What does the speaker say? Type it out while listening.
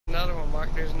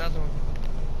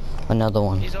Another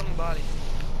one. He's on the body.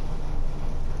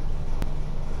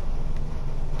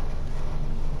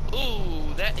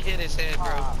 Ooh, that hit his head,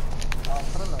 bro.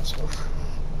 Put a no scope.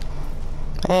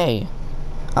 Hey,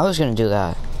 I was gonna do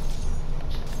that.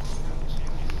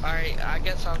 Alright, I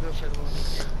guess I'll go for the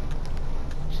 1v3.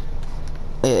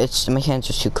 It's my hands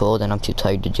are too cold and I'm too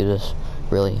tired to do this.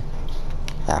 Really,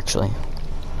 actually,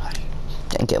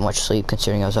 didn't get much sleep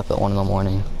considering I was up at 1 in the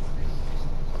morning.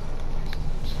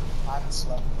 I haven't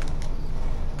slept.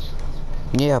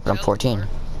 Yeah, but I'm 14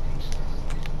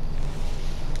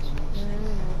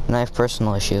 and I have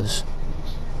personal issues.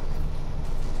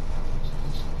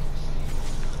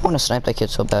 I want to snipe that kid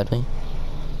so badly.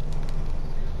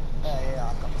 Yeah,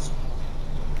 I got this.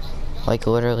 Like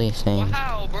literally saying.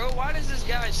 Wow, bro, why does this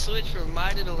guy switch from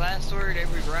Mida to last word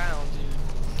every round, dude?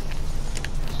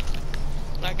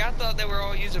 Like, I thought they were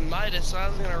all using Mida, so I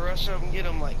was gonna rush up and get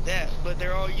them like that, but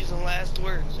they're all using last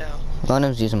words now. One of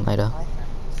them's using Mida.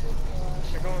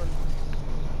 They're going.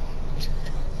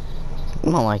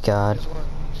 Oh my god. There's one.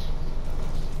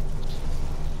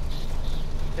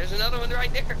 There's another one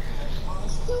right there. My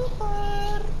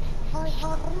super! I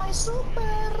have my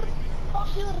super!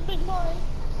 Fuck you, big boy!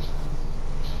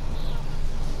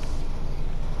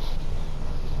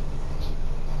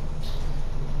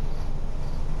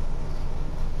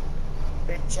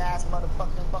 Bitch ass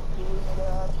motherfucking fuck you,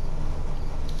 nigga.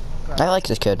 I like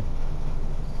this kid.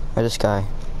 Or this guy.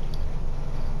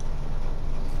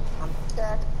 I'm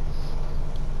dead.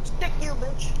 Stick you,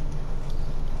 bitch!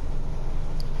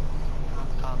 I'm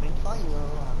coming for you,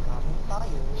 I'm coming for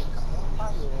you, coming for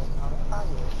you, coming for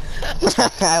you.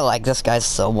 I like this guy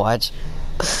so much.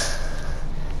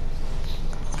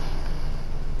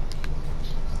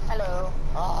 Hello.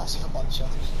 Ah, it's a bunch of.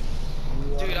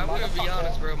 Dude, I'm gonna be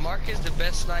honest, bro. Mark is the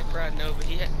best sniper I know, but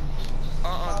he had.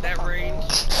 That range.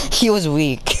 He was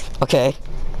weak. Okay.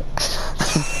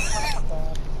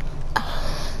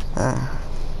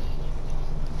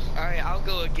 Alright, I'll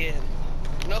go again.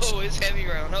 No, it's heavy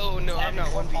round. Oh, no, I'm not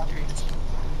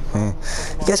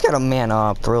 1v3. You guys gotta man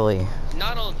up, really.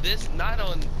 Not on this, not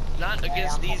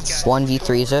against these guys.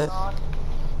 1v3's it?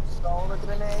 Solar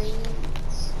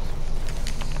grenades.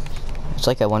 It's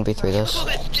like I 1v3 this. Oh,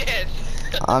 it's dead.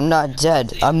 I'm not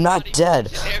dead. I'm not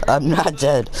dead. I'm not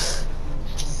dead.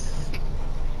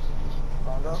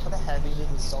 Don't go for the heavy with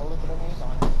the solar grenades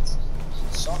on it.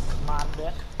 Suck my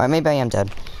dick. Alright, maybe I am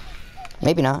dead.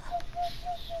 Maybe not.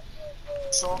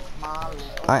 Suck my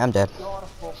dick. Alright, I'm dead. You're a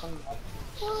fucking.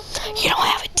 You don't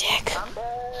have a dick. I'm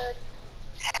dead.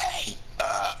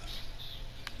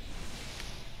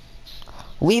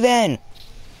 Weave in.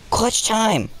 Clutch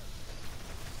time.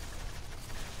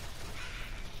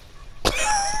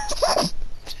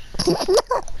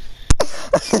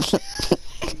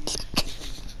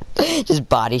 Just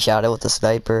body shot it with a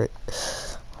sniper.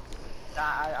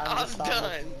 I'm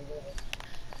done.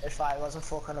 If I wasn't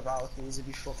fucking about these, it'd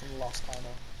be fucking lost by now.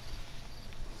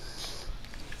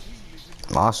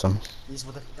 Awesome. These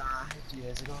would have died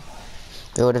years ago.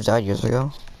 They would have died years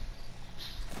ago.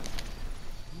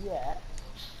 Yeah.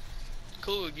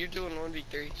 Cool, you're doing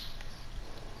 1v3.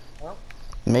 Well,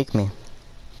 Make me.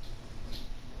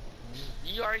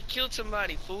 You already killed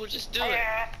somebody, fool. Just do it.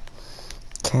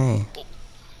 Okay.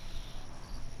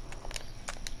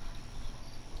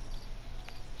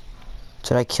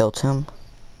 Did I kill him?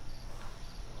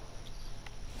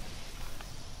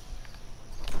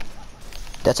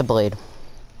 That's a blade.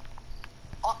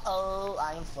 uh-oh,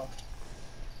 I am fucked.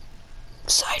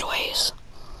 Sideways.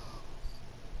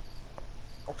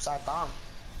 Upside down.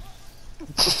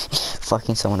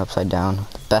 Fucking someone upside down.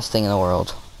 The best thing in the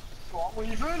world. What were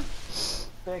you doing?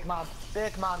 Big man,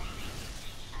 big man.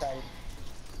 Sorry.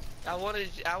 I wanted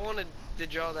to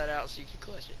draw that out so you could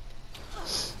clutch it.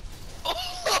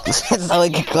 So he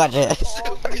could clutch it.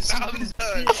 I'm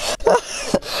done.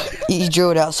 He drew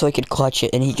it out so he could clutch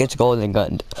it and he gets golden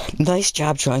gunned. Nice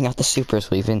job drawing out the supers,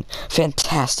 Weavin.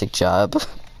 Fantastic job.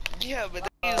 Yeah, but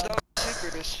they used all the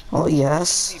supers. Oh yes.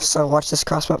 So watch this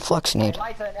crossmap flux need.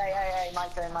 My turn, hey, my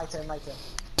turn, my turn, my turn.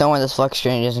 Don't worry, this flux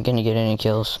grenade isn't gonna get any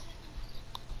kills.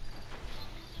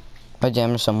 I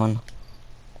damaged someone.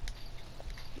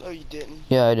 No, you didn't.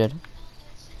 Yeah, I did.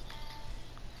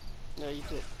 No, you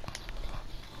didn't.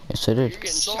 Yes, I did. You're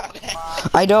getting shot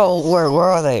at. I know. Where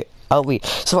are they? Help me.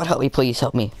 Someone help me, please.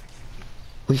 Help me.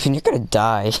 Weavin, you're gonna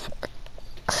die.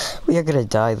 We are gonna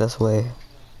die this way.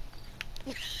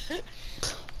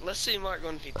 Let's see Mark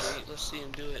 1v3. Let's see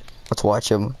him do it. Let's watch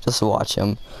him. Just watch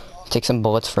him. Take some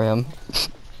bullets for him.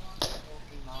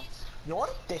 You're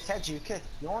a dickhead, you kid.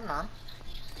 You're a man.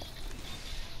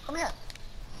 Come here.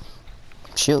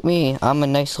 Shoot me. I'm a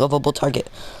nice, lovable target.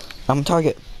 I'm a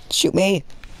target. Shoot me.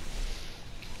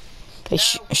 Hey,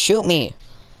 shoot me.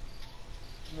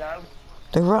 No.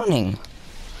 They're running.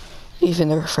 Even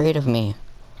they're afraid of me.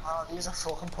 Oh, these are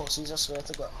fucking pussies, I swear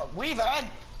to God. Oh, weave in!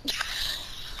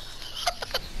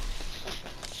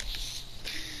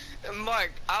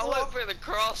 Mark, I went for the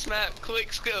cross map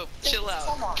quick scope. Chill out.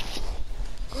 Come on.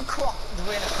 You crop the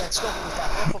way in a quick scope with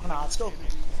that. Go fucking hard scope.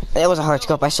 That was a hard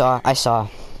scope. I saw.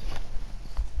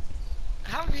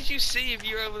 How did you see if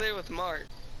you were over there with Mark?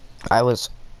 I was.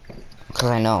 Cause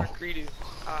I know. Mark Redo.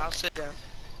 I'll sit down.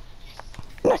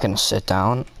 I'm not gonna sit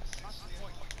down.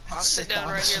 I'll sit down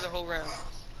right here the whole round.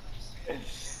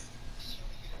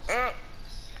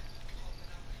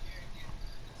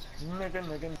 Nigga.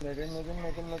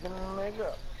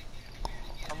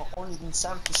 I'm only in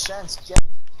 7%. Yeah.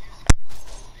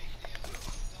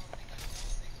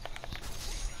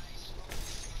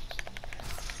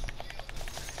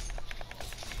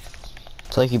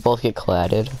 It's like you both get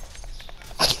collided.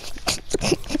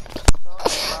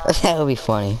 That would be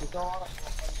funny.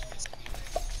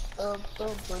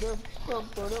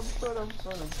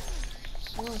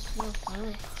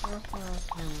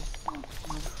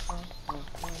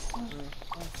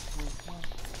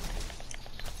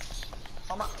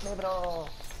 Come at me, bro.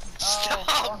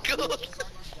 Stop, good.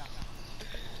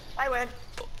 I win.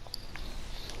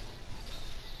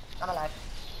 I'm alive.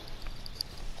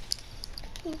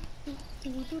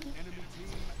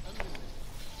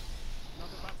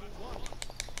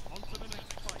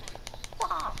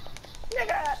 Wow.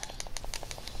 Nigga.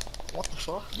 What the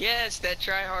fuck? Yes, that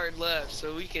try hard left,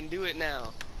 so we can do it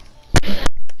now.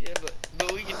 Yeah, but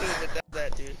we can do it without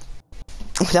that, dude.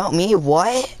 Without me?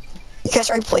 What? You guys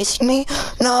are replacing me?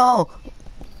 No!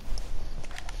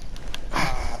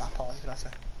 That part, that's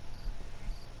it.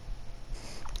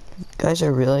 You guys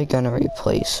are really gonna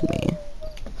replace me.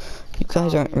 You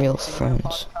guys aren't real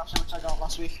friends. Which I got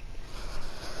last week.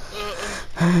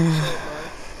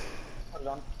 Put it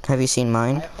on. Have you seen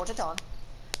mine? I put it on.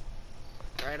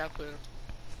 Alright, I'll put it.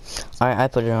 Alright, I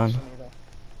put it on.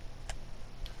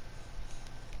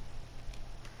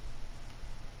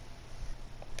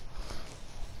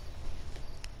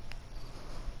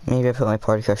 Maybe I put my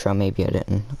party crusher on, maybe I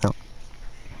didn't. I don't.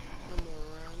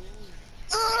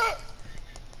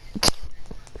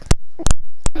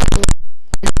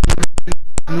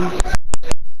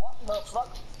 What the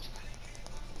fuck?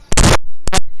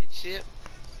 Good shit.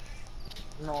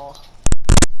 No.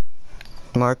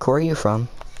 Mark, where are you from?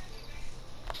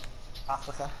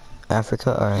 Africa.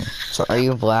 Africa? Alright. So are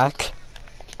you black?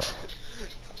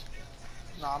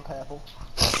 No, I'm purple.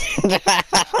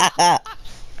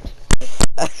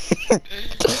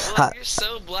 Well, you're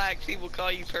so black, people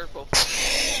call you purple.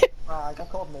 I got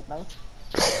called midnight.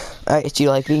 Alright, do you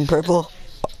like being purple?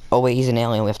 Oh wait, he's an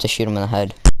alien, we have to shoot him in the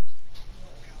head.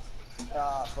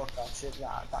 Fuck that shit,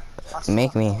 yeah. That's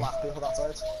Make me. black people, that's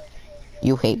it.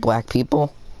 You hate black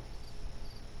people?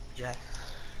 Yeah.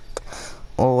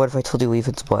 Well, what if I told you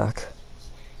Ethan's black?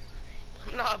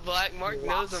 I'm not black. Mark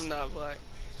knows I'm not black.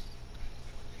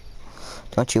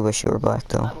 Don't you wish you were black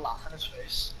though? I'd laugh in his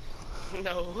face.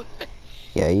 No.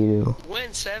 Yeah, you do.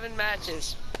 Win 7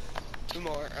 matches. 2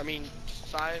 more. I mean,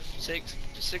 5, 6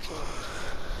 more.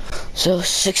 So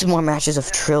 6 more matches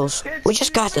of Trills. We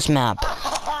just got this map.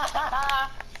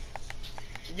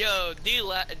 Yo,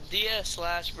 DS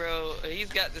slash bro, he's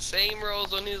got the same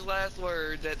rolls on his last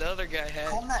word that the other guy had.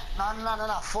 Come on,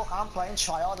 no, fuck, I'm playing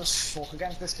tryhard as fuck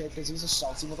against this kid because he's a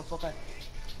salty motherfucker.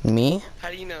 Me? How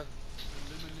do you know?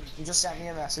 He just sent me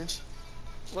a message.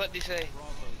 What did he say?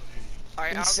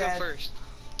 Alright, He I'll said- go first.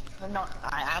 No,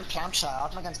 I'm playing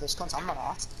tryhard against this cunt, I'm not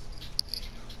hot.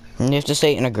 You have to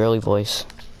say it in a girly voice.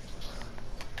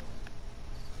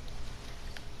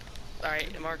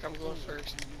 Alright, Mark, I'm going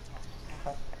first.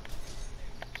 Okay.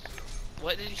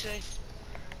 What did he say?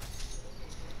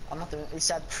 I'm not doing it. He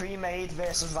said pre-made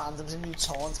versus randoms and you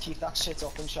taunt, keep that shit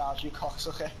up and charge you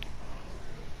cocksucker.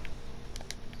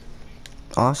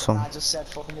 Awesome. I just said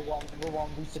fucking we're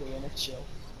 1v3 and it's chill.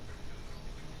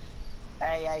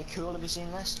 Hey, cool, have you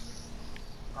seen this?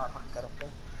 Alright, fucking get up there.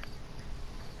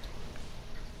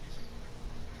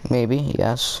 Maybe,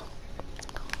 yes.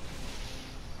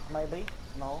 Maybe,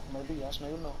 no, maybe yes,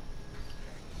 maybe no.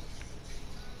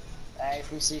 Hey,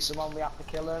 if we see someone we have to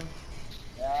kill him.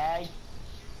 Hey.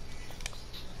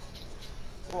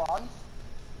 Go on.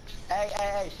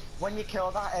 Hey, when you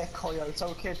kill that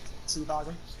Coyote kid, teabag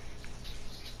him.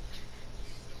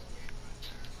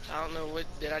 I don't know what,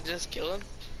 did I just kill him?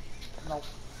 No.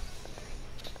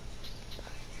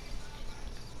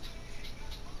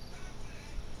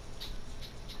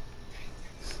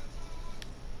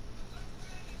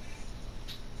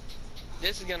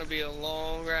 This is gonna be a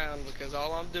long round because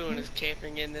all I'm doing is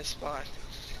camping in this spot.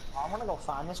 I'm gonna go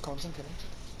find this cunt and kill him.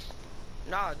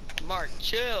 Nah, Mark,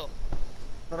 chill.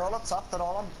 They're all up top,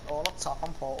 all up top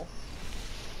on portal.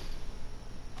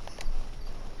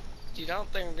 Dude, I don't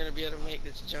think I'm gonna be able to make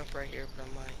this jump right here, but I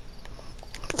might.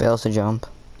 Fails to jump.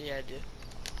 Yeah, I did.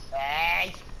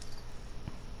 Hey!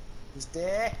 He's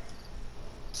there.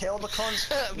 Kill the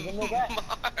cunt. He's in the gap.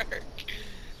 Mark.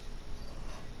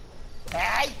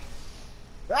 Hey!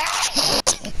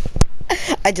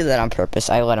 I did that on purpose.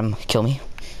 I let him kill me.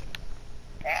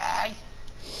 Hey!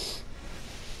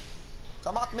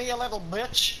 Come at me, you little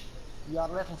bitch. You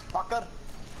little fucker.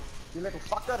 You little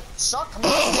fucker. Suck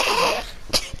my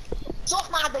dick.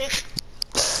 Suck my dick.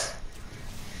 He's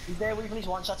there, weaving his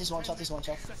one shot, he's one shot.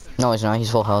 No, he's not. He's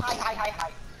full health.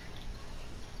 Hi.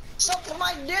 Suck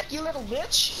my dick, you little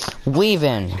bitch.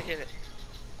 Weaving. Hit it.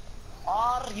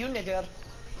 Or you nigger.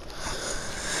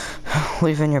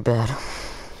 Weaving your bed.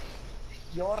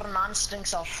 Your man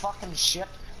stinks of fucking shit.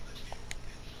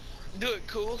 Do it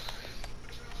cool.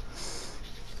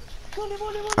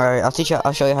 Alright, I'll teach you.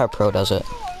 I'll show you how pro does it.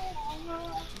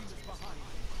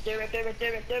 Do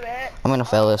it. I'm gonna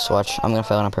fail this. Watch. I'm gonna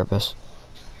fail it on purpose.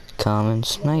 Come and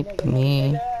snipe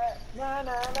me. Na.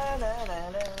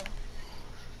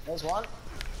 There's one.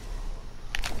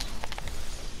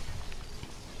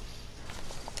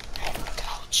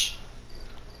 Ouch.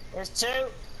 There's two.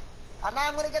 And now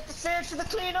I'm gonna get the third for the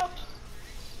cleanup.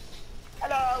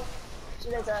 Hello. See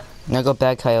you later. Now go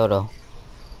bag Kyoto.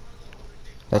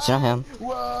 That's not him.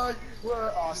 What?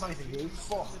 Oh, it's not even you.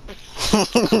 Fuck.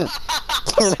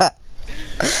 Mark,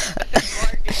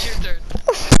 it's your turn.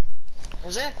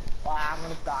 Is it? Wow, I'm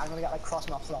gonna die. I'm gonna get like cross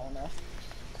map thrown there.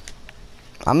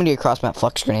 I'm gonna get a cross map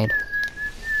flux grenade.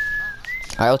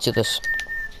 Alright, let's do this.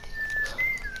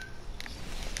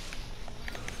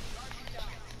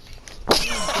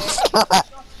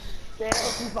 There,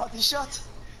 look, you body shot.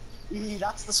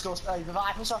 That's disgusting. Hey,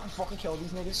 revive me so I can fucking kill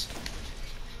these niggas.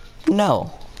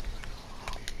 No.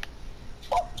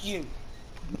 Fuck you.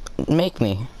 Make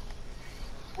me.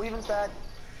 Weaving's dead.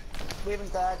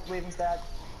 Weaving's dead.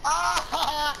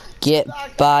 Ah! Get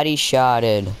body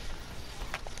shotted.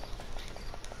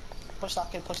 Push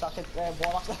that kid.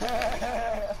 Warlock.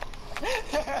 That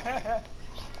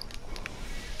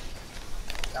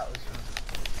was...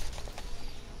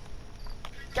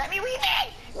 Get me,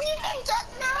 Weaving!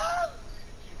 No!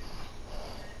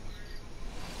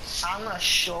 I'm gonna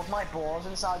shove my balls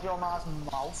inside your man's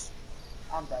mouth.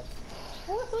 I'm dead.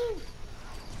 Woohoo!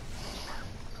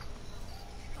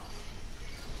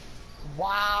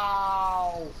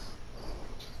 Wow!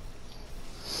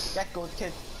 Get good,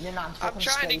 kid. You're not I'm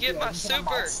trying to get my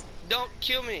super. Don't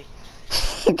kill me.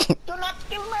 Do not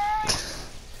kill me!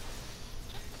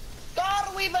 Go,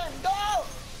 Weaving! Go!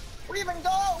 Weaving,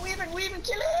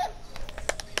 kill him!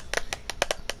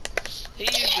 He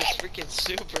used his freaking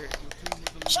super.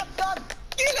 Shotgun!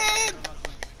 Kill him!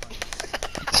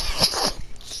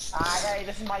 Hey,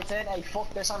 this is my turn. Hey,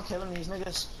 fuck this, I'm killing these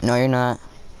niggas. No, you're not.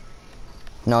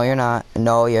 No, you're not.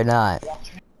 No, you're not.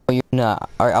 No, you're not.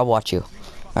 Alright, I'll watch you.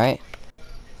 Alright?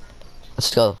 Let's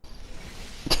go.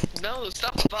 No,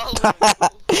 stop following me.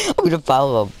 I'm gonna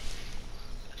follow him.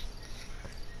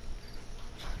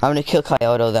 I'm gonna kill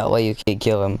Kyoto, that way you can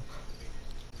kill him.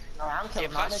 No, I'm killing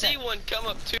If I see one come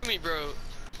up to me, bro,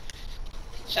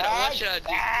 what should I do?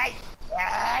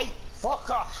 Hey! Fuck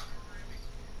off!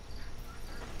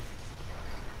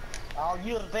 Oh,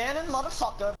 you're burning,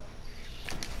 motherfucker.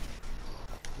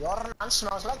 Your man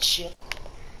smells like shit.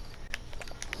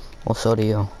 Well, so do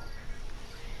you.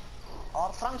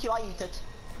 Or Frank, you I eat it.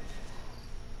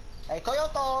 Hey,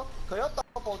 Kyoto,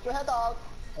 poke your head out.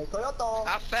 Hey, Kyoto.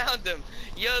 I found them.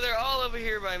 Yo, they're all over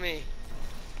here by me.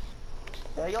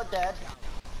 There, you're dead.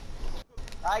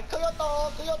 Hey,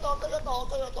 Kyoto.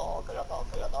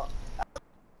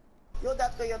 You're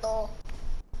dead, Kyoto.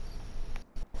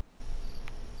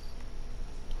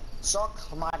 Suck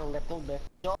my little bit.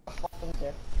 You're fucking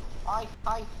dead. Hi.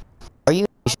 Are you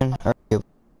Asian? Are you?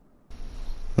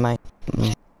 Mark?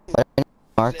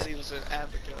 Said he was in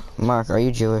Africa. Mark, are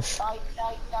you Jewish?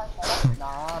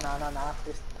 No.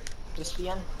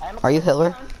 Christian. Are you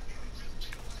Hitler?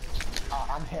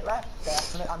 I'm Hitler.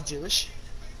 Definitely. I'm Jewish.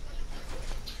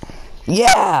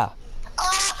 Yeah!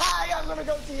 I'm gonna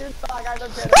go to you. I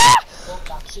don't care. Fuck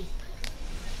that shit.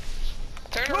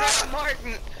 Turn around,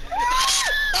 Martin.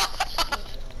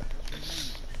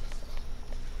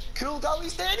 Cool go,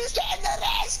 he's there, he's getting the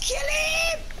rest. Kill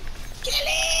him!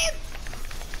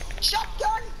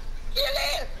 Shotgun! Kill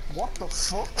him! What the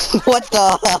fuck? What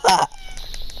the?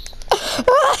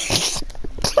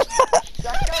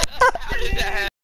 How did that happen?